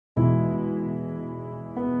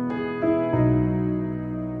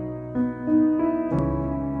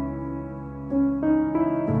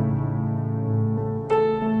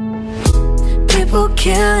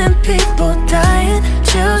killing, people dying,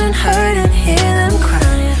 children hurting, hear them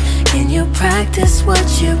crying. Can you practice what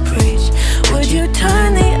you preach? Would you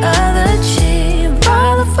turn the other cheek?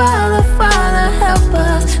 Father, Father, Father, help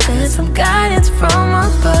us. Send some guidance from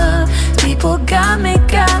above. People got me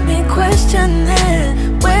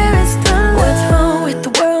questioning, where is the love? What's wrong with the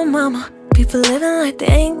world, mama? People living like they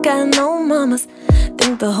ain't got no mamas.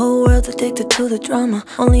 Think the whole world's addicted to the drama,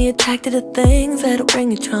 only attracted to things that'll bring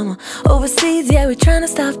you trauma. Overseas, yeah, we're trying to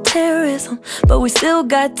stop terrorism, but we still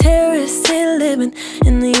got terrorists here living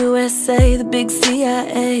in the USA, the big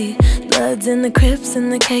CIA. Bloods in the Crips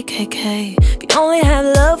and the KKK. If you only have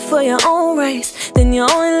love for your own race, then you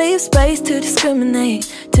only leave space to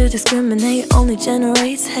discriminate. To discriminate only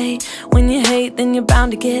generates hate. When you hate, then you're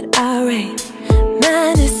bound to get irate.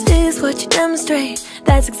 Madness is what you demonstrate.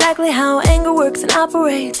 That's exactly how anger works and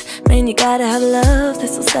operates. Man, you gotta have love,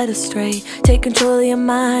 this'll set us straight. Take control of your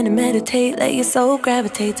mind and meditate. Let your soul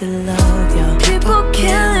gravitate to love, yo. People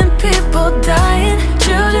killing, people dying,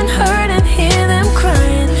 children hurting, hear them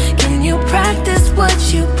crying. Can you practice what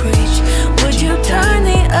you preach? Would you turn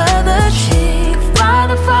the other cheek?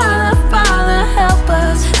 Father, Father, Father, help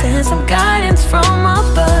us. Send some guidance from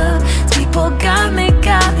above. People got me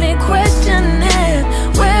questioning,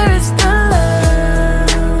 where is the love?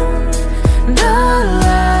 The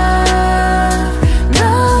love,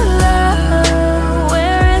 the love.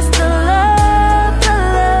 Where is the love, the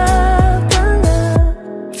love, the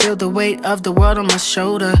love? Feel the weight of the world on my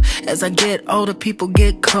shoulder. As I get older, people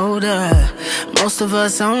get colder. Most of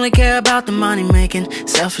us only care about the money making.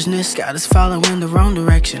 Selfishness got us following the wrong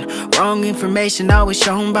direction. Wrong information always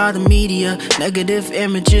shown by the media. Negative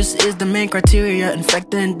images is the main criteria,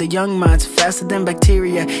 infecting the young minds faster than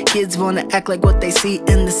bacteria. Kids wanna act like what they see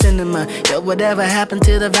in the cinema. Yo, whatever happened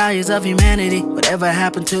to the values of humanity? Whatever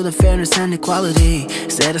happened to the fairness and equality?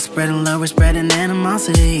 Instead of spreading love, we're spreading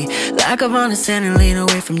animosity. Lack of understanding lead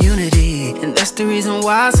away from unity. And that's the reason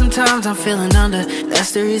why sometimes I'm feeling under.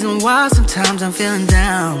 That's the reason why sometimes I'm feeling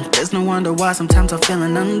down. There's no wonder why sometimes I'm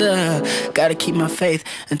feeling under. Gotta keep my faith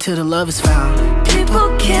until the love is found.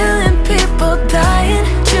 People killing, people dying,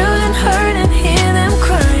 children